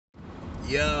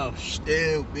Yo,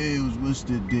 still bills, what's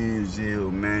the deal,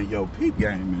 man? Yo, peep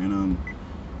game, man.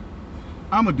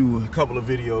 I'm gonna do a couple of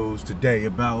videos today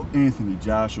about Anthony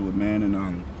Joshua, man,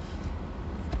 and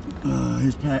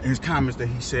his comments that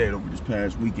he said over this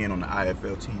past weekend on the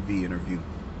IFL TV interview.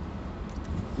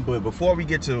 But before we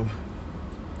get to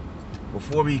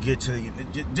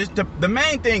just the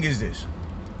main thing is this.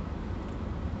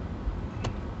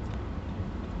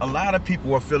 A lot of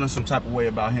people are feeling some type of way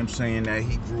about him saying that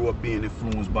he grew up being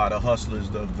influenced by the hustlers,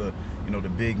 the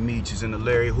Big Meeches and the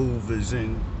Larry Hoovers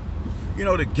and,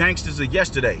 the gangsters of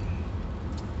yesterday.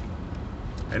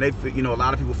 And they, a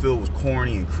lot of people feel it was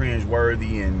corny and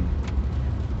cringe-worthy and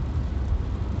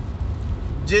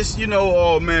just,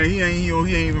 oh man, he ain't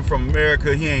even from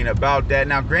America. He ain't about that.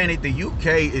 Now, granted, the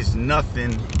UK is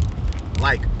nothing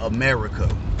like America.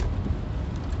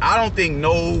 I don't think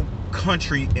no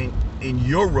country in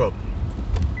Europe,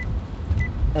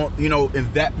 in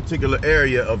that particular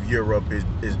area of Europe is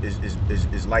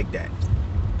like that.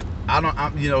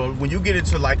 When you get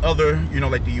into like other,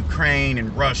 like the Ukraine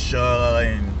and Russia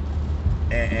and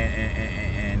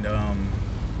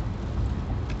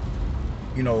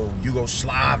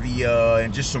Yugoslavia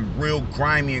and just some real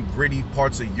grimy and gritty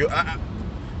parts of Europe,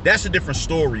 that's a different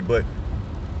story. But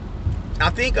I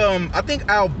think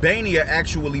Albania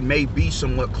actually may be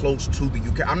somewhat close to the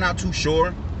UK. I'm not too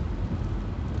sure.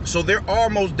 So there are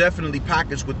most definitely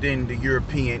pockets within the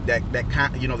European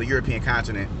the European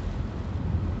continent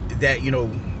that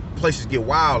places get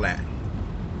wild at.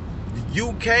 The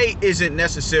UK isn't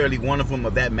necessarily one of them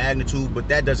of that magnitude, but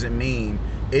that doesn't mean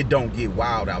it don't get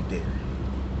wild out there.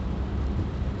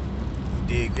 You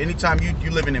dig? Anytime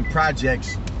you living in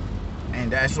projects,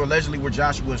 and that's allegedly where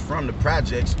Joshua is from, the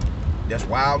projects. That's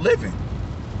wild living.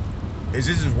 Is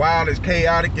this as wild, as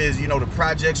chaotic as, the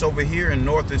projects over here in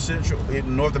North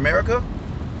America?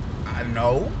 I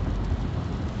know.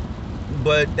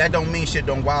 But that don't mean shit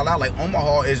don't wild out. Like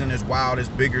Omaha isn't as wild as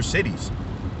bigger cities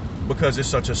because it's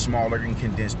such a smaller and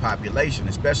condensed population,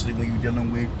 especially when you're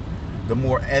dealing with the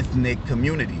more ethnic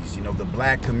communities, the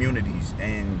black communities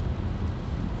and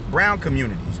brown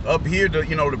communities. Up here,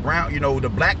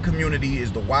 the black community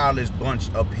is the wildest bunch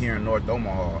up here in North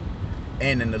Omaha.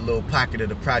 And in the little pocket of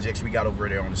the projects we got over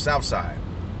there on the south side.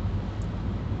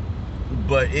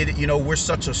 But we're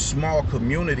such a small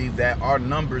community that our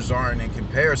numbers aren't in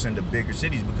comparison to bigger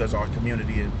cities because our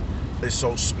community is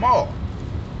so small.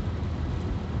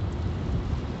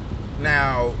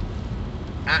 Now,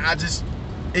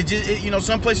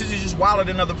 some places is just wilder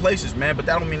than other places, man. But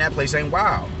that don't mean that place ain't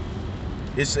wild.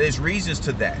 It's reasons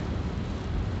to that.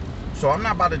 So I'm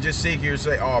not about to just sit here and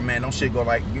say, oh man, don't shit go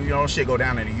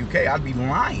down in the UK. I'd be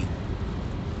lying.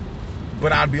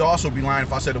 But I'd also be lying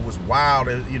if I said it was wild,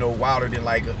 wilder than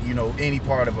like, any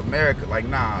part of America. Like,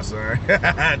 nah, son.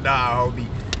 Nah, homie.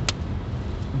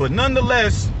 But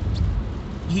nonetheless,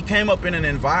 he came up in an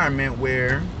environment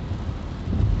where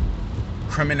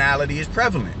criminality is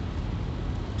prevalent.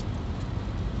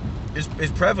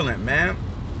 It's prevalent, man.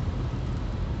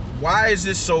 Why is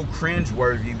this so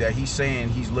cringeworthy that he's saying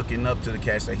he's looking up to the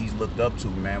cats that he's looked up to,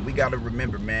 man? We got to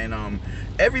remember, man,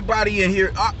 everybody in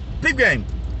here, peep game,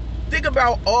 think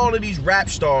about all of these rap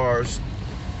stars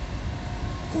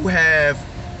who have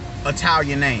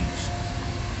Italian names.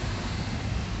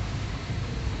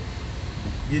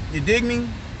 You dig me?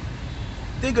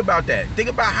 Think about that. Think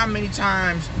about how many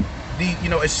times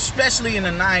especially in the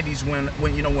 90s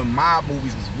when mob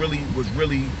movies was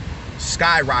really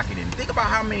skyrocketing. Think about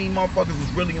how many motherfuckers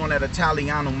was really on that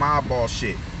Italiano mob ball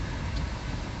shit.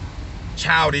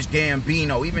 Childish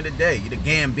Gambino, even today, the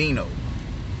Gambino.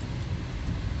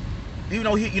 Even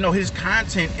though his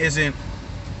content isn't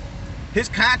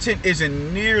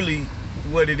nearly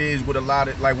what it is with a lot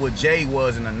of like what Jay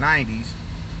was in the 90s.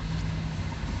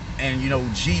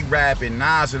 And G-Rap and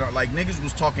Nas and like niggas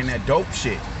was talking that dope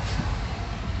shit.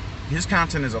 His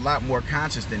content is a lot more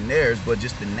conscious than theirs, but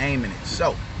just the name in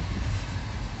itself.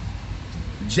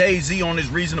 Jay-Z on his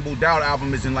Reasonable Doubt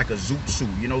album is in like a zoot suit,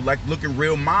 like looking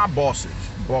real mob bosses.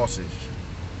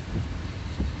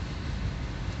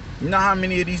 You know how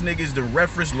many of these niggas to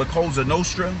reference La Cosa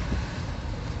Nostra?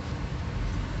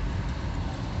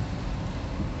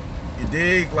 You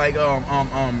dig? Like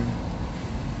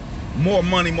More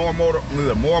Money, More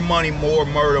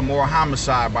Murder, More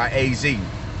Homicide by AZ.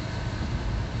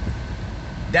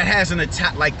 That has an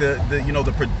attack, like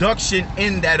the production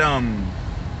in that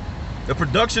the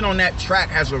production on that track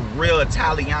has a real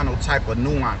Italiano type of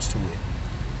nuance to it.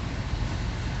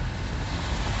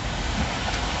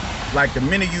 Like the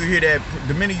minute you hear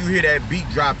that beat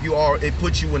drop, it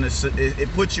puts you in an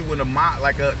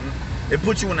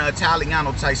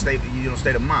Italiano type state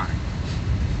of mind.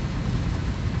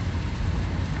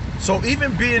 So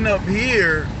even being up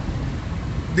here,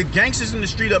 the gangsters in the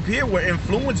street up here were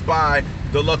influenced by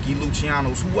the Lucky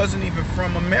Lucianos, who wasn't even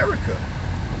from America.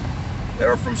 They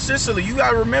were from Sicily. You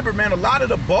gotta remember, man, a lot of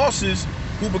the bosses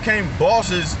who became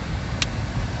bosses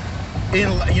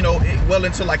in, you know, well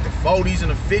into like the 40s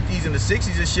and the 50s and the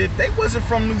 60s and shit, they wasn't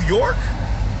from New York.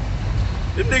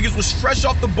 Them niggas was fresh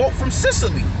off the boat from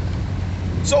Sicily.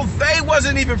 So they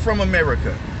wasn't even from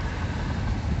America.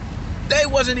 They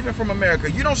wasn't even from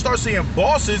America. You don't start seeing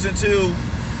bosses until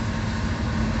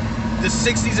the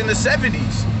 60s and the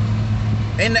 70s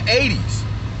and the 80s,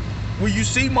 where you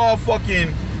see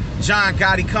motherfucking John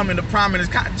Gotti coming to prominence.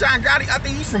 John Gotti, I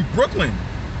think he's from Brooklyn.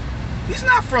 He's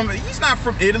not from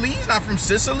Italy. He's not from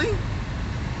Sicily.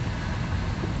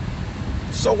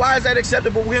 So why is that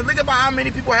acceptable? Look about how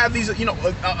many people have these, you know,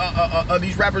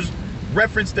 these rappers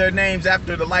reference their names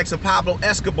after the likes of Pablo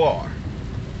Escobar.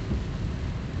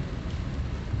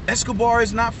 Escobar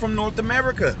is not from North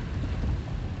America.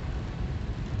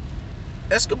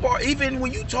 Escobar, even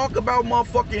when you talk about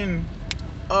motherfucking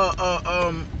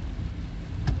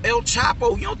El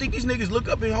Chapo, you don't think these niggas look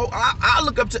up and I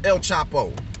look up to El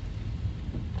Chapo.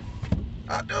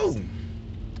 I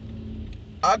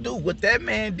do. What that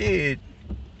man did.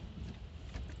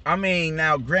 I mean,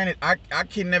 now granted, I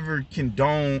can never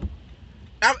condone.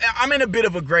 I'm in a bit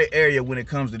of a gray area when it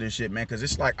comes to this shit, man, because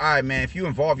it's like, all right, man, if you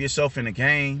involve yourself in a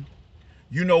game,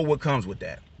 you know what comes with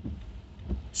that.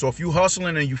 So if you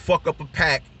hustling and you fuck up a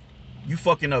pack, you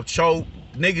fucking up choke,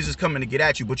 niggas is coming to get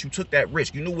at you, but you took that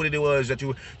risk. You knew what it was that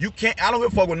you can't. I don't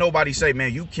give a fuck what nobody say,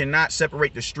 man. You cannot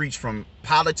separate the streets from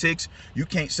politics. You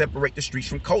can't separate the streets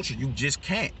from culture. You just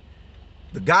can't.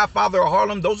 The Godfather of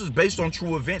Harlem, those is based on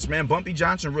true events, man. Bumpy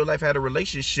Johnson in real life had a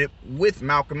relationship with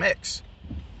Malcolm X.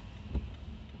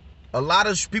 A lot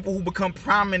of people who become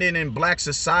prominent in black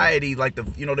society, like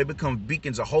they become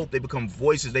beacons of hope, they become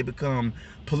voices, they become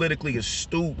politically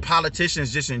astute,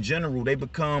 politicians just in general, they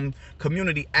become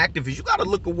community activists. You gotta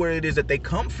look at where it is that they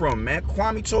come from, man.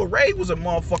 Kwame Ture was a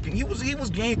motherfucking, he was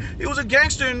a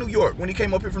gangster in New York when he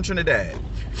came up here from Trinidad.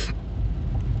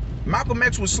 Malcolm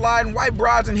X was sliding white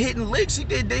broads and hitting licks. He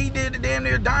did the damn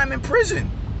near dime in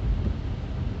prison.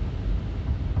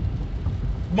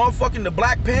 Motherfucking the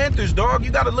Black Panthers, dog.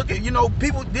 You gotta look at,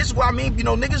 people. This is what I mean.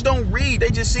 Niggas don't read. They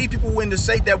just see people in the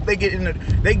state that they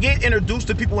get introduced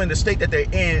to people in the state that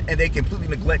they're in, and they completely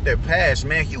neglect their past.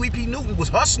 Man, Huey P. Newton was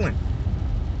hustling.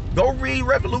 Go read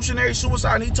Revolutionary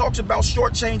Suicide, and he talks about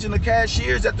shortchanging the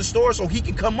cashiers at the store so he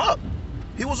can come up.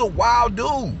 He was a wild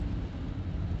dude.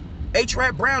 H.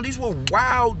 Rap Brown, these were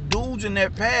wild dudes in their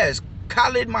past.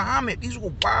 Khalid Muhammad, these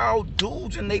were wild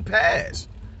dudes in their past.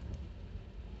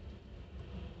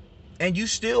 And you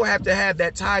still have to have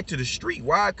that tied to the street.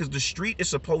 Why? Because the street is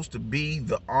supposed to be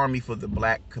the army for the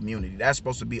black community. That's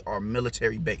supposed to be our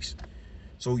military base.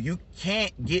 So you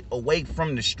can't get away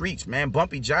from the streets, man.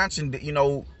 Bumpy Johnson,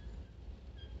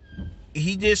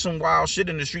 he did some wild shit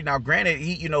in the street. Now, granted,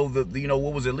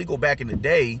 what was illegal back in the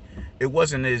day, it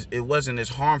wasn't as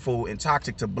harmful and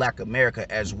toxic to black America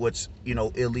as what's,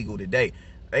 illegal today.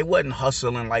 They wasn't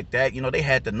hustling like that. They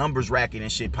had the numbers racket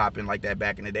and shit popping like that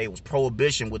back in the day. It was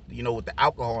prohibition with, with the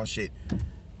alcohol and shit.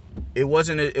 It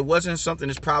wasn't something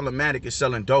as problematic as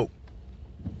selling dope.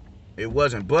 It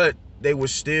wasn't, but they were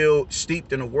still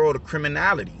steeped in a world of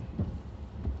criminality.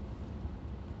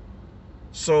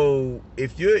 So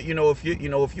if you're in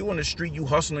the street, you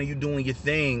hustling, you doing your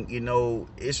thing,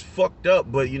 it's fucked up.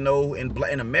 But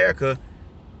in America,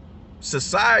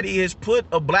 society has put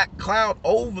a black cloud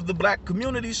over the black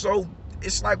community. So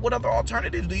it's like, what other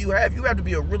alternatives do you have? You have to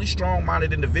be a really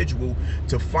strong-minded individual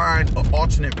to find an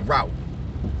alternate route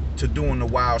to doing the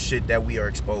wild shit that we are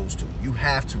exposed to. You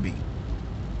have to be.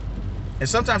 And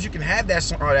sometimes you can have that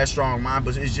strong mind,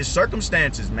 but it's just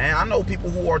circumstances, man. I know people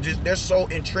who are they're so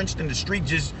entrenched in the street,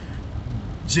 just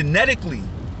genetically,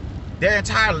 their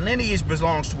entire lineage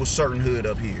belongs to a certain hood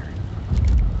up here.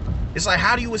 It's like,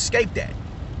 how do you escape that?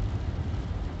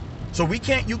 So you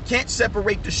can't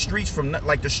separate the streets from,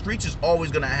 like, the streets is always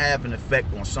gonna have an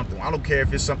effect on something. I don't care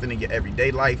if it's something in your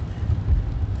everyday life.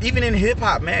 Even in hip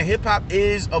hop, man, hip hop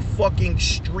is a fucking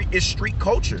street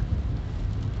culture.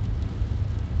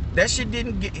 That shit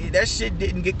didn't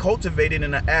get cultivated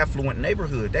in an affluent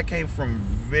neighborhood. That came from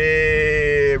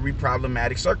very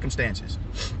problematic circumstances.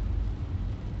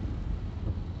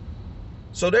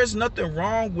 So there's nothing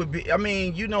wrong with you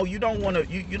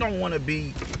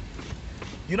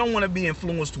don't want to be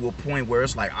influenced to a point where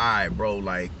it's like, all right, bro,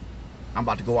 like, I'm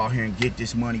about to go out here and get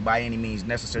this money by any means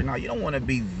necessary. No, you don't want to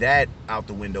be that out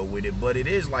the window with it, but it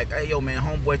is like, hey, yo, man,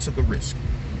 homeboy took a risk.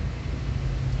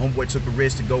 Homeboy took a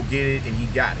risk to go get it, and he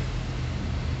got it.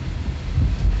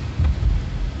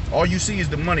 All you see is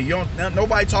the money. You don't.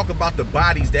 Nobody talk about the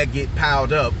bodies that get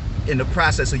piled up in the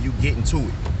process of you getting to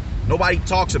it. Nobody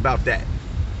talks about that.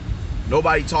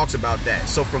 Nobody talks about that.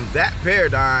 So from that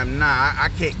paradigm, nah, I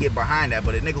can't get behind that.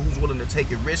 But a nigga who's willing to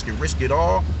take a risk and risk it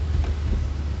all,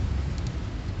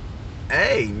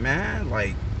 hey, man,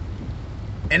 like,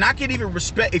 and I can even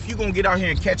respect if you're gonna get out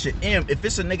here and catch an M, if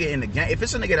it's a nigga in the game, if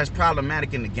it's a nigga that's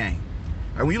problematic in the game.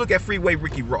 Like when you look at Freeway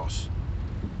Ricky Ross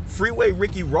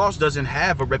doesn't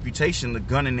have a reputation of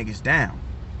gunning niggas down.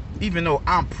 Even though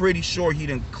I'm pretty sure he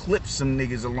done clipped some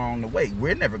niggas along the way.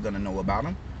 We're never gonna know about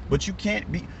him. But you can't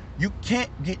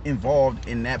get involved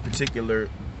in that particular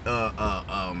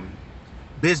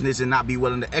business and not be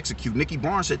willing to execute. Nicky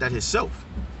Barnes said that himself.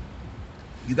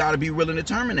 You gotta be willing to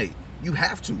terminate. You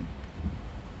have to.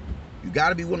 You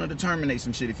gotta be willing to terminate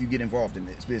some shit if you get involved in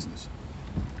this business.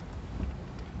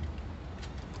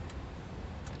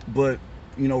 But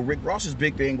you know, Rick Ross's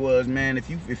big thing was, man, if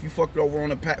you fuck me over on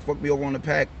the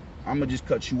pack, I'ma just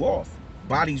cut you off.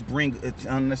 Bodies bring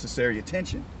unnecessary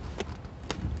attention.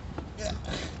 Yeah.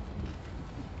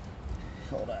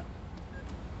 Hold on.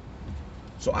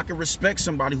 So I can respect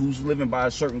somebody who's living by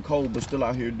a certain code but still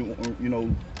out here doing, you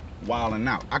know, wilding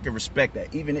out. I can respect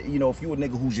that. Even, you know, if you a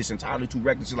nigga who's just entirely too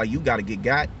reckless, like you gotta get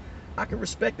got, I can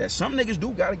respect that. Some niggas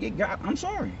do gotta get got. I'm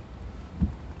sorry.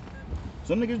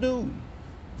 Some niggas do.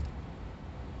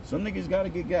 Some niggas gotta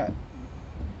get got.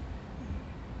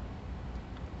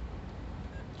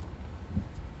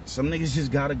 Some niggas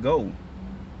just gotta go.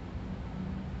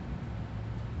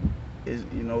 It's,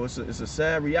 you know, it's a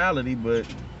sad reality, but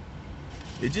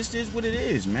it just is what it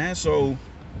is, man. So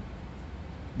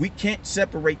we can't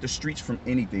separate the streets from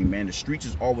anything, man. The streets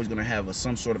is always gonna have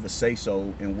some sort of a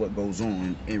say-so in what goes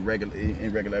on in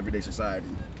regular everyday society.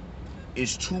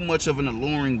 It's too much of an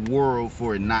alluring world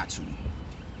for it not to.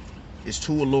 It's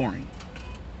too alluring.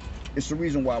 It's the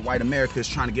reason why white America is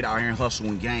trying to get out here and hustle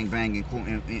and gang bang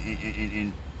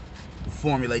and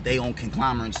formulate their own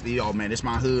conglomerates. Oh man, it's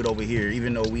my hood over here,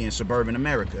 even though we in suburban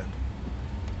America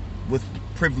with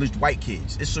privileged white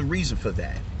kids. It's a reason for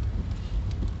that.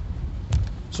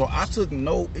 So I took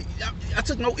no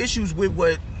issues with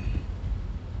what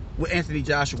Anthony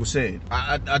Joshua said.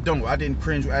 I didn't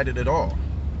cringe at it at all.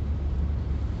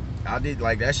 I did,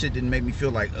 like, that shit didn't make me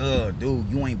feel like, dude,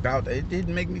 you ain't about that. It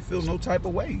didn't make me feel no type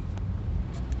of way.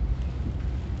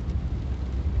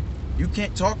 You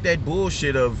can't talk that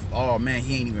bullshit of, oh man,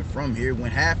 he ain't even from here,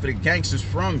 when half of the gangsters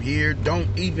from here don't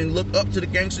even look up to the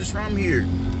gangsters from here.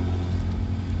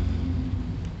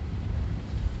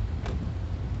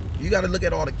 You gotta look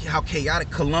at how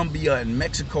chaotic Colombia and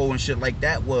Mexico and shit like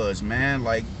that was, man.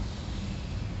 Like,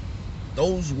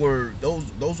 those were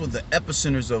the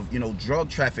epicenters of, you know, drug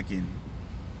trafficking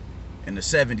in the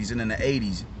 70s and in the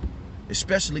 80s,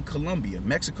 especially Colombia.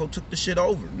 Mexico took the shit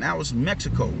over. Now it's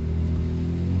Mexico.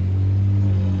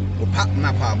 Well,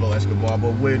 not Pablo Escobar,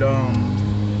 but with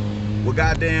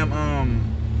goddamn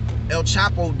El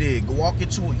Chapo did. Walk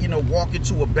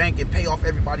into a bank and pay off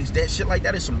everybody's debt. Shit like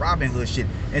that is some Robin Hood shit.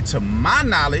 And to my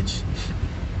knowledge,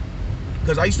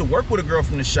 because I used to work with a girl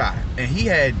from the shop, and he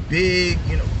had big,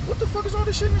 you know, what the fuck is all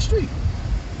this shit in the street?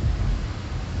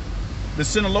 The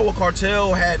Sinaloa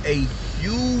cartel had a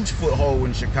huge foothold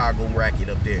in Chicago racket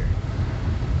up there.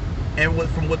 And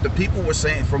from what the people were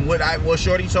saying, from what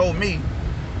Shorty told me,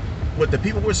 what the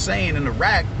people were saying in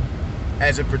Iraq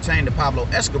as it pertained to Pablo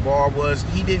Escobar was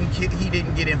he didn't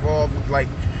get involved with, like,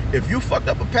 if you fucked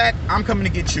up a pack, I'm coming to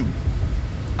get you.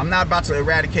 I'm not about to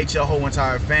eradicate your whole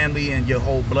entire family and your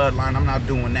whole bloodline. I'm not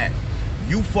doing that.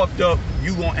 You fucked up,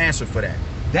 you gonna answer for that.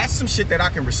 That's some shit that I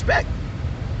can respect.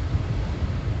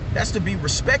 That's to be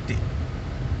respected.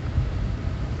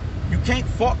 You can't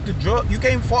fault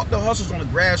the hustles on the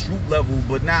grassroots level,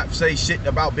 but not say shit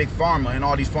about Big Pharma and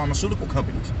all these pharmaceutical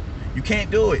companies. You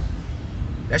can't do it.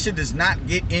 That shit does not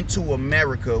get into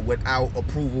America without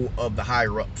approval of the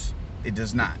higher ups. It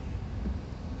does not.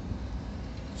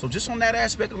 So just on that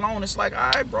aspect alone, it's like,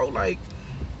 all right, bro, like,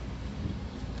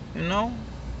 you know,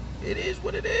 it is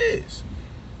what it is.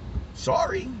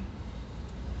 Sorry.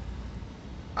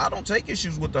 I don't take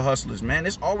issues with the hustlers, man.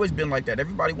 It's always been like that.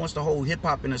 Everybody wants to hold hip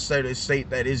hop in a state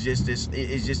that is just this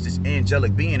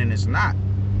angelic being, and it's not.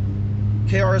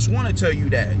 KRS-One to tell you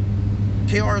that.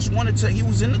 KRS-One to tell, he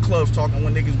was in the clubs talking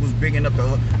when niggas was bigging up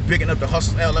the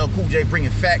hustle. LL Cool J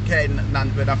bringing Fat Cat, not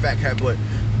Fat Cat, but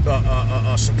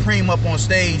Supreme up on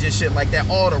stage and shit like that.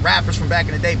 All the rappers from back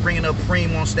in the day bringing up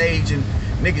Preem on stage, and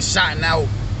niggas shouting out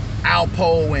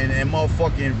Alpo and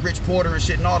motherfucking Rich Porter and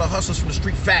shit, and all the hustlers from the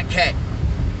street. Fat Cat.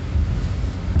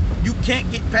 You can't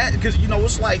get past, because, you know,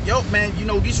 it's like, yo, man, you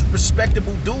know, these are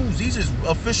respectable dudes. These is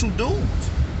official dudes.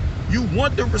 You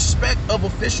want the respect of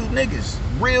official niggas,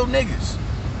 real niggas.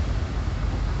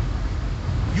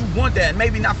 You want that,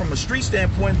 maybe not from a street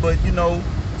standpoint, but you know,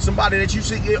 somebody that you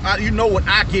see, you know what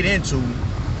I get into.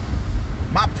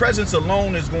 My presence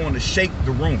alone is going to shake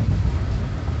the room.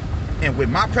 And with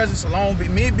my presence alone,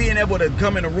 me being able to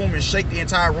come in the room and shake the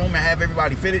entire room and have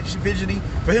everybody fidgety,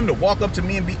 for him to walk up to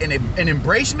me and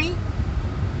embrace me,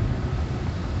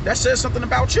 that says something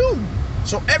about you.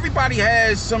 So everybody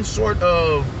has some sort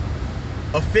of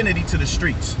affinity to the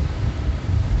streets,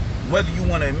 whether you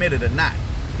want to admit it or not.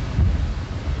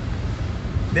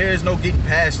 There is no getting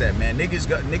past that, man.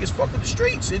 Niggas fuck with the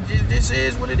streets. This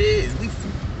is what it is.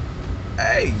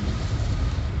 Hey,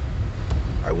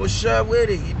 what's up with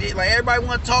it? You did, like, everybody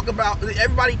want to talk about.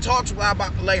 Everybody talks about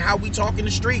like how we talk in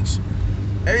the streets.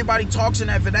 Everybody talks in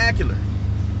that vernacular.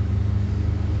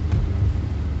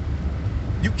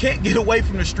 You can't get away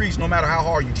from the streets no matter how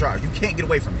hard you try. You can't get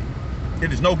away from it.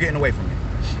 There is no getting away from it.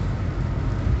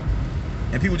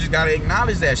 And people just gotta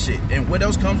acknowledge that shit. And what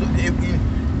else comes with it?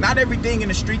 Not everything in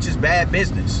the streets is bad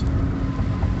business.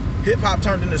 Hip hop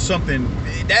turned into something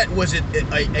that was a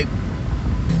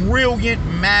brilliant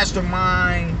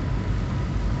mastermind.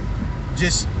 You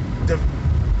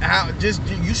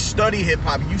study hip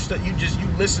hop. You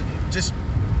listen. Just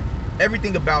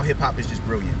everything about hip hop is just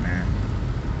brilliant, man.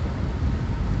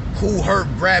 Kool Herc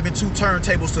grabbing 2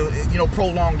 turntables to, you know,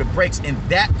 prolong the breaks in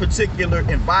that particular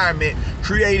environment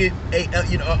created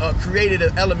created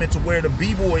an element to where the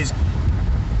b-boys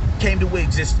came to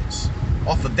existence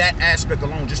off of that aspect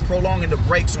alone, just prolonging the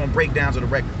breaks on breakdowns of the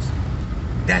records.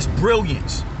 That's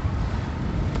brilliance.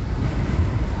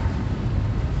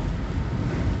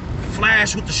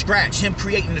 Flash with the scratch, him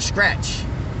creating the scratch.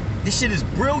 This shit is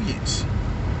brilliance.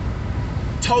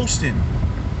 Toasting.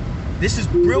 This is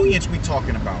brilliance we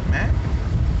talking about, man.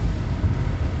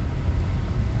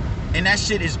 And that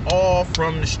shit is all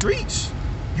from the streets.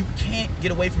 You can't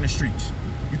get away from the streets.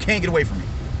 You can't get away from it.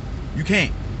 You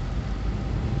can't.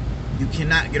 You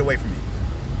cannot get away from it.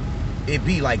 It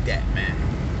be like that, man.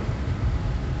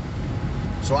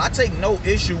 So I take no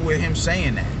issue with him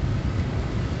saying that.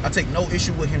 I take no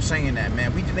issue with him saying that,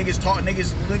 man. We niggas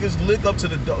look up to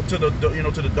the dope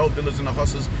dealers and the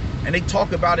hustlers, and they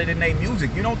talk about it in their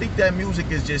music. You don't think that music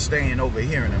is just staying over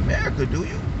here in America, do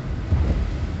you?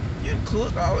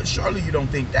 Surely you don't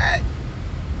think that.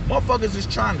 Motherfuckers is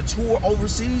trying to tour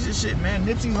overseas and shit, man.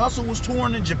 Nipsey Hussle was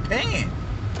touring in Japan.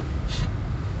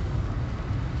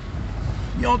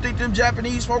 You don't think them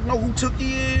Japanese folk know who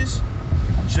Tookie is?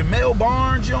 Jamel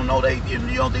Barnes, you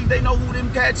don't think they know who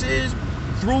them cats is?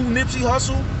 Through Nipsey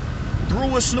Hussle,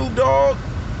 through a Snoop Dogg,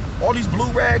 all these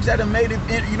blue rags that have made it,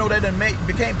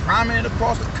 became prominent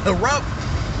across the corrupt,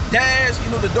 Daz,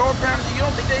 the dog pound. You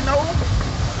don't think they know?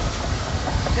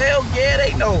 Hell yeah,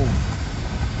 they know.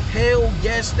 Hell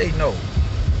yes, they know.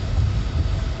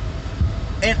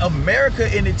 And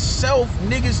America in itself,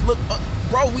 niggas look,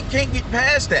 bro, we can't get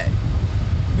past that.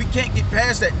 We can't get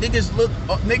past that.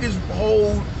 Niggas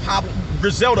hold Pablo,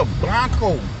 Griselda,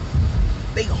 Blanco.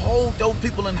 They hold those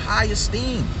people in high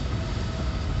esteem.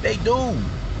 They do.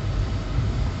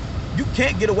 You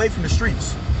can't get away from the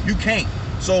streets. You can't.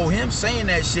 So him saying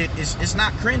that shit, it's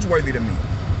not cringeworthy to me.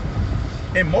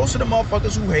 And most of the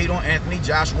motherfuckers who hate on Anthony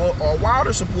Joshua are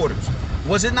Wilder supporters.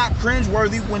 Was it not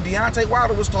cringeworthy when Deontay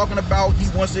Wilder was talking about he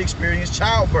wants to experience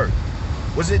childbirth?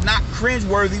 Was it not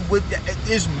cringeworthy with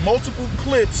his multiple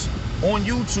clips on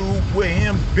YouTube with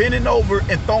him bending over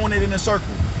and throwing it in a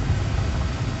circle?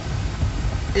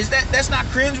 That's not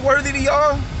cringeworthy to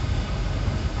y'all?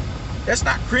 That's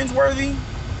not cringeworthy?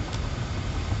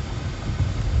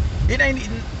 It ain't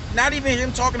not even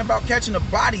him talking about catching a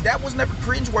body. That was never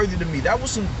cringeworthy to me. That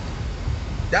was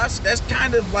that's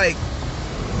kind of like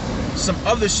some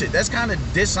other shit. That's kind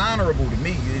of dishonorable to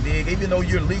me. Even though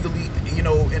you're legally,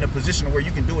 in a position where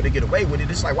you can do it and get away with it,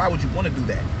 it's like, why would you want to do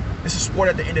that? It's a sport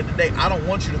at the end of the day. I don't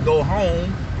want you to go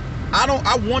home.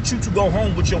 I want you to go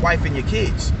home with your wife and your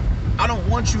kids. I don't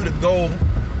want you to go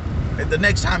the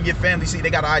next time your family see they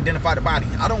got to identify the body.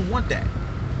 I don't want that.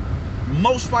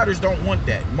 Most fighters don't want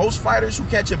that. Most fighters who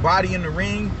catch a body in the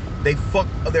ring, they're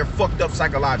fucked up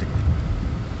psychologically.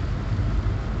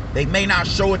 They may not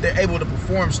show it, they're able to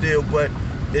perform still, but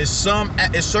there's certain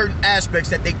aspects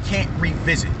that they can't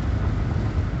revisit.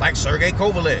 Like Sergey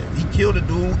Kovalev, he killed a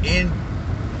dude in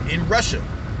Russia,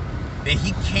 and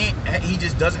he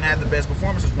just doesn't have the best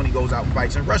performances when he goes out and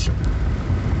fights in Russia.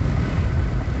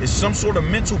 It's some sort of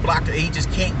mental block that he just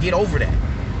can't get over that.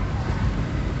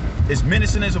 As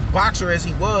menacing as a boxer as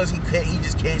he was, he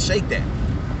just can't shake that.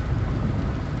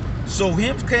 So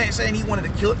him saying he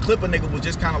wanted to clip a nigga was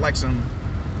just kind of like some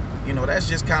You know, that's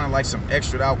just kind of like some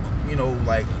extra out, you know,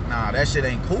 like, nah, that shit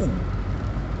ain't cool.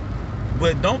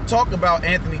 But don't talk about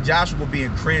Anthony Joshua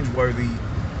being cringeworthy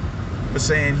for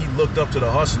saying he looked up to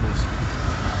the hustlers,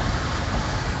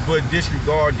 but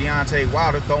disregard Deontay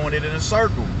Wilder throwing it in a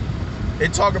circle.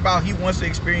 And talk about he wants to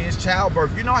experience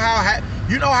childbirth. You know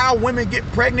how women get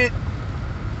pregnant?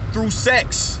 Through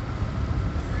sex.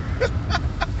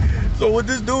 So what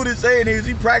this dude is saying is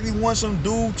he practically wants some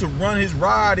dude to run his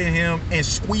rod in him and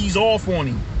squeeze off on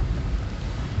him.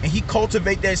 And he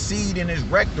cultivate that seed in his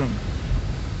rectum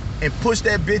and push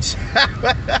that bitch.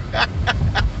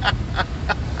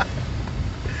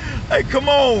 Hey, come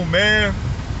on, man.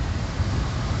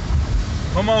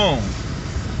 Come on.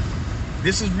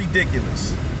 This is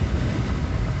ridiculous.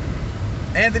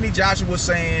 Anthony Joshua was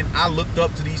saying, I looked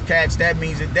up to these cats. That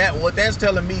means that what that's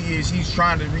telling me is he's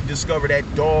trying to rediscover that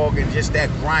dog and just that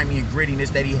grimy and grittiness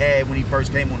that he had when he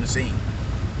first came on the scene.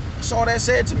 That's all that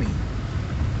said to me.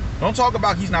 Don't talk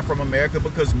about he's not from America,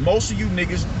 because most of you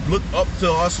niggas look up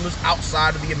to hustlers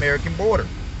outside of the American border.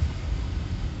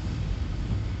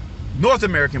 North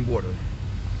American border.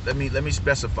 Let me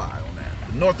specify on that.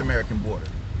 The North American border.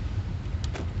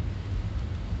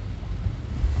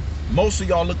 Most of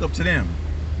y'all look up to them.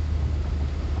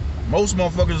 Most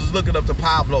motherfuckers is looking up to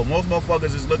Pablo. Most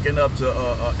motherfuckers is looking up to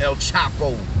El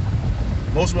Chapo.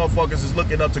 Most motherfuckers is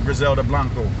looking up to Griselda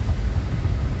Blanco.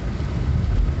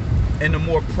 And the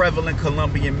more prevalent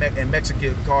Colombian and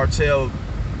Mexican cartel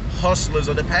hustlers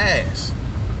of the past.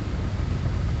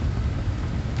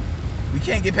 We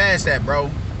can't get past that, bro.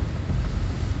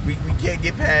 We can't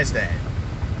get past that.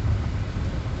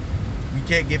 We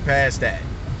can't get past that.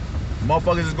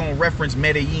 Motherfuckers is gonna reference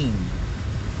Medellin.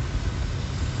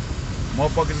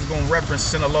 Motherfuckers is gonna reference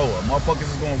Sinaloa. Motherfuckers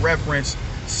is gonna reference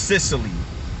Sicily.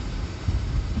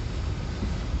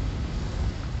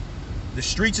 The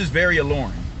streets is very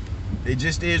alluring. It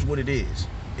just is what it is.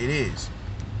 It is.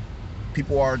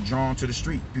 People are drawn to the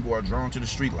street. People are drawn to the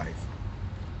street life.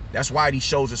 That's why these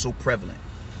shows are so prevalent.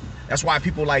 That's why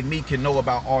people like me can know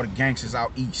about all the gangsters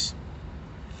out east.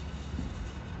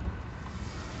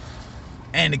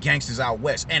 And the gangsters out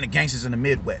west. And the gangsters in the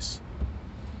Midwest.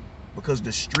 Because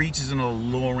the streets is an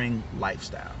alluring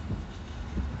lifestyle.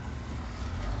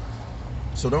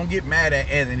 So don't get mad at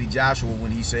Anthony Joshua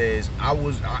when he says, I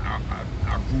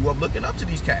grew up looking up to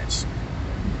these cats.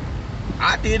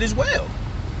 I did as well.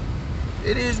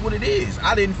 It is what it is.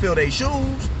 I didn't fill their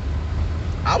shoes.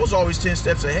 I was always 10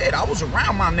 steps ahead. I was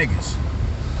around my niggas.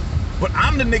 But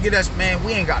I'm the nigga that's, man,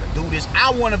 we ain't got to do this.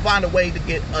 I want to find a way to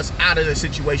get us out of the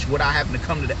situation without having to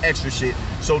come to the extra shit,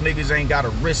 so niggas ain't got to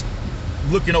risk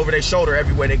looking over their shoulder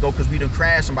everywhere they go because we done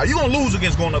crashed somebody. You gonna lose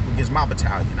against going up against my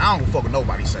battalion. I don't fucking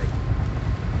nobody say.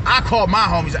 I call my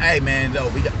homies, hey man, no,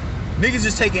 we got niggas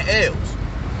is taking L's.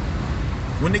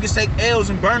 When niggas take L's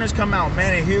and burners come out,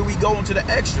 man, and here we go into the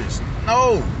extras.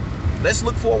 No, let's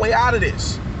look for a way out of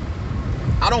this.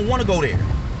 I don't want to go there.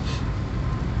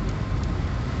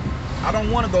 I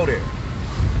don't want to go there.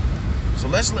 So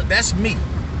that's me.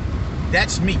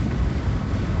 That's me.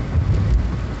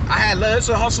 I had let's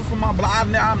a hustle from my block.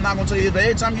 Now I'm not gonna tell you, but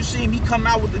every time you see him, he come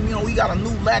out with the, you know, he got a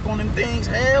new lack on them things.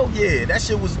 Hell yeah, that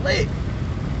shit was lit.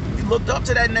 You looked up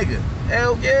to that nigga.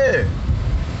 Hell yeah.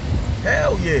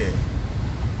 Hell yeah.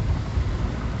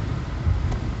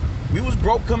 We was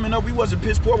broke coming up. We wasn't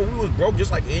piss poor, but we was broke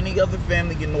just like any other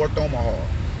family in North Omaha.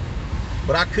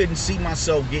 But I couldn't see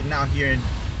myself getting out here and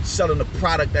selling a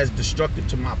product that's destructive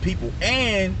to my people.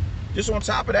 And just on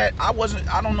top of that, I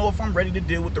don't know if I'm ready to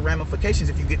deal with the ramifications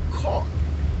if you get caught.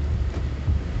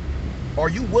 Are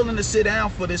you willing to sit down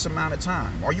for this amount of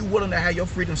time? Are you willing to have your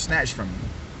freedom snatched from you?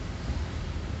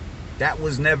 That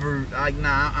was never, like,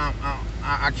 nah,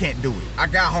 I can't do it. I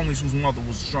got homies whose mother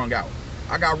was strung out.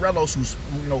 I got relos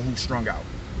who's strung out.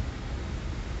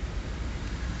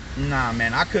 Nah,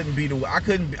 man, I couldn't be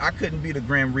the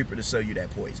Grim Reaper to sell you that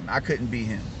poison. I couldn't be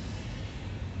him.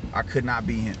 I could not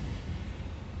be him.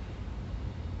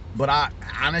 But I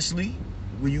honestly,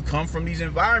 when you come from these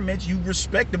environments, you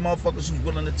respect the motherfuckers who's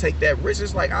willing to take that risk.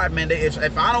 It's like, all right, man, if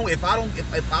I don't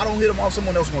hit them off,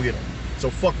 someone else gonna get them. So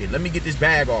fuck it. Let me get this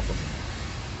bag off of them.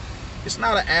 It's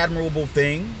not an admirable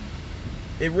thing.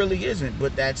 It really isn't.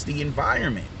 But that's the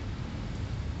environment.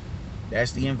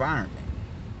 That's the environment.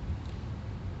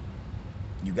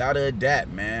 You gotta adapt,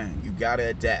 man. You gotta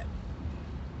adapt.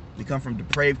 We come from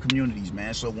depraved communities,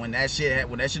 man. So when that shit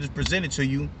is presented to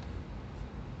you,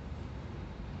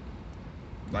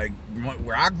 like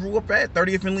where I grew up at,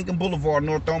 30th and Lincoln Boulevard,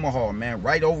 North Omaha, man,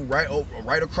 right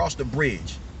across the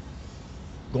bridge.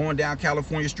 Going down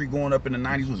California Street, going up in the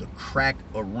 90s was a crack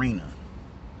arena.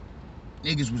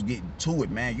 Niggas was getting to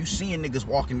it, man. You seeing niggas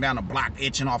walking down the block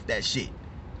itching off that shit.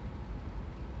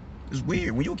 It's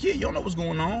weird. When you're a kid, you don't know what's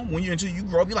going on. Until you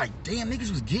grow up, you're like, damn,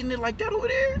 niggas was getting it like that over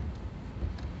there.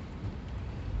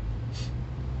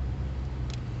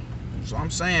 So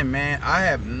I'm saying, man, I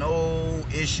have no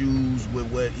issues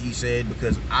with what he said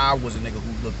because I was a nigga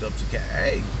who looked up to Cat.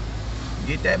 Hey,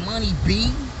 get that money,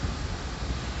 B.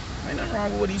 Ain't nothing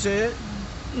wrong with what he said.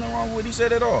 Nothing wrong with what he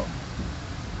said at all.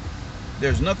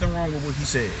 There's nothing wrong with what he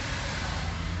said.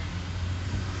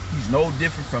 He's no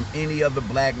different from any other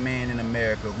black man in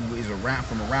America who is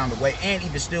from around the way and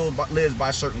even still lives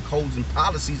by certain codes and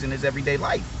policies in his everyday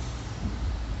life.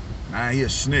 Nah, he a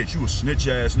snitch. You a snitch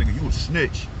ass nigga. You a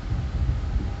snitch.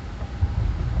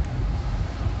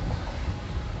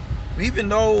 Even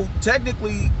though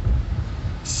technically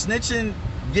snitching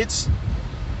gets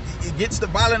the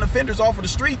violent offenders off of the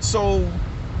street, so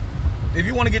if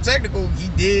you want to get technical, he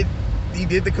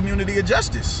did the community a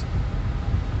justice.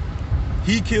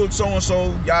 He killed so and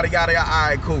so, yada yada yada. All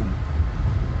right, cool.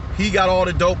 He got all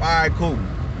the dope. All right, cool.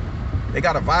 They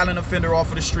got a violent offender off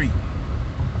of the street.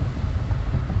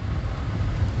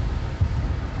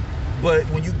 But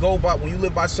when you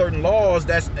live by certain laws,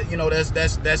 that's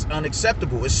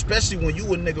unacceptable. Especially when you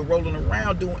a nigga rolling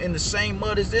around doing in the same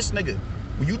mud as this nigga.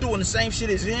 When you doing the same shit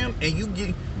as him, and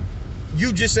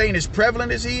you just ain't as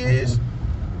prevalent as he is,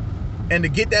 and to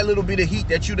get that little bit of heat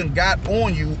that you done got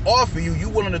on you, off of you, you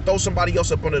willing to throw somebody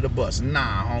else up under the bus.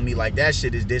 Nah, homie, like that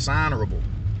shit is dishonorable.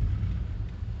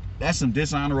 That's some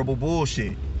dishonorable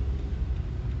bullshit.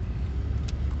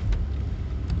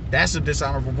 That's a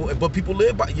dishonorable bullshit. But people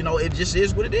live by, it just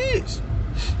is what it is.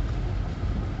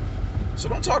 So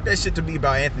don't talk that shit to me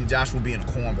about Anthony Joshua being a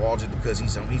cornball just because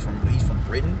he's from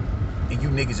Britain and you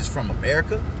niggas is from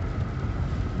America.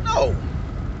 No.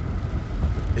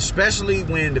 Especially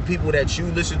when the people that you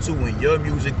listen to in your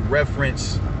music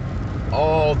reference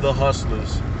all the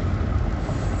hustlers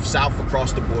south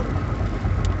across the border.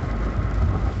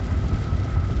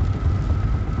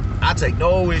 I take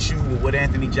no issue with what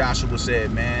Anthony Joshua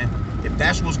said, man. If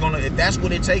that's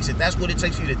what it takes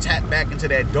for you to tap back into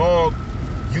that dog,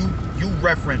 you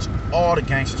reference all the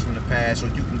gangsters from the past so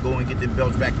you can go and get them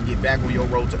belts back and get back on your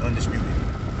road to undisputed.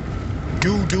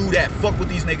 You do that. Fuck what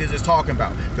these niggas is talking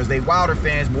about. Because they Wilder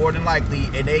fans more than likely,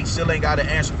 and they still ain't got an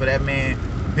answer for that man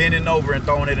bending over and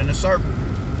throwing it in a circle.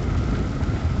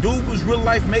 Dude was real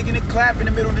life making it clap in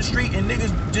the middle of the street, and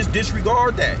niggas just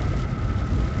disregard that.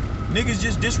 Niggas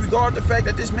just disregard the fact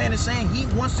that this man is saying he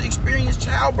wants to experience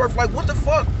childbirth. Like, what the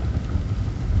fuck?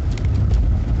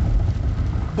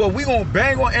 But we gonna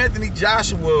bang on Anthony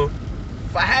Joshua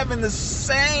for having the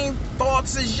same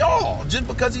thoughts as y'all just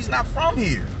because he's not from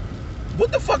here.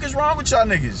 What the fuck is wrong with y'all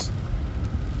niggas?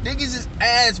 Niggas is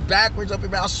ass backwards up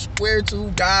about square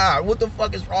to God. What the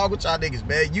fuck is wrong with y'all niggas,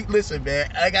 man? You listen, man.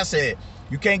 Like I said,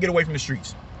 you can't get away from the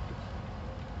streets.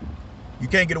 You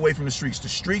can't get away from the streets. The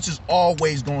streets is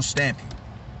always gonna stamp you.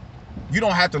 You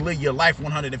don't have to live your life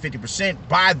 150%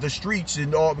 by the streets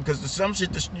and all, because there's some shit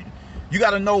you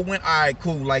gotta know when. All right,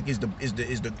 cool. Like, is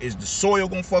the soil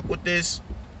gonna fuck with this?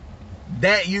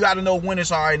 That you gotta know when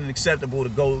it's all right and acceptable to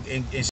go and